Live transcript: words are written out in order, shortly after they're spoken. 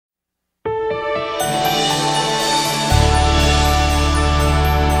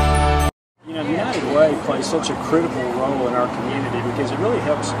such a critical role in our community because it really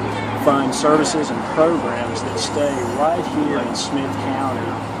helps fund services and programs that stay right here in Smith County,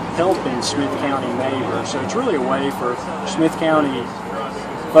 helping Smith County neighbors. So it's really a way for Smith County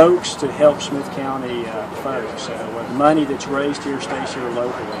folks to help Smith County folks. The money that's raised here stays here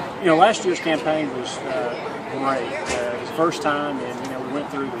locally. You know, last year's campaign was great. It was the first time, and you know, we went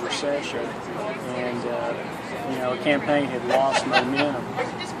through the recession, and you know, the campaign had lost momentum.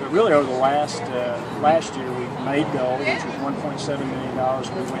 But really, over the last year, we made goal, which was $1.7 million.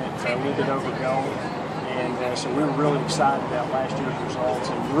 We went a little bit over goal, and so we were really excited about last year's results,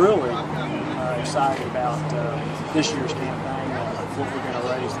 and really excited about this year's campaign, what we're going to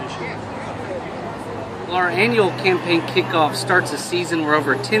raise this year. Well, our annual campaign kickoff starts a season where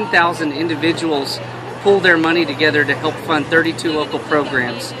over 10,000 individuals pull their money together to help fund 32 local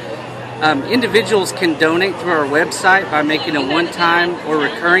programs. Individuals can donate through our website by making a one-time or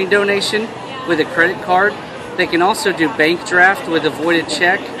recurring donation with a credit card. They can also do bank draft with a voided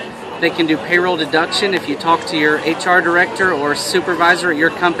check. They can do payroll deduction if you talk to your HR director or supervisor at your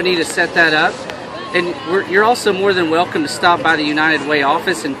company to set that up. And you're also more than welcome to stop by the United Way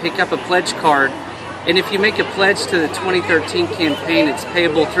office and pick up a pledge card. And if you make a pledge to the 2013 campaign, it's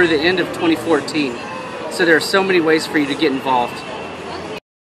payable through the end of 2014. So there are so many ways for you to get involved.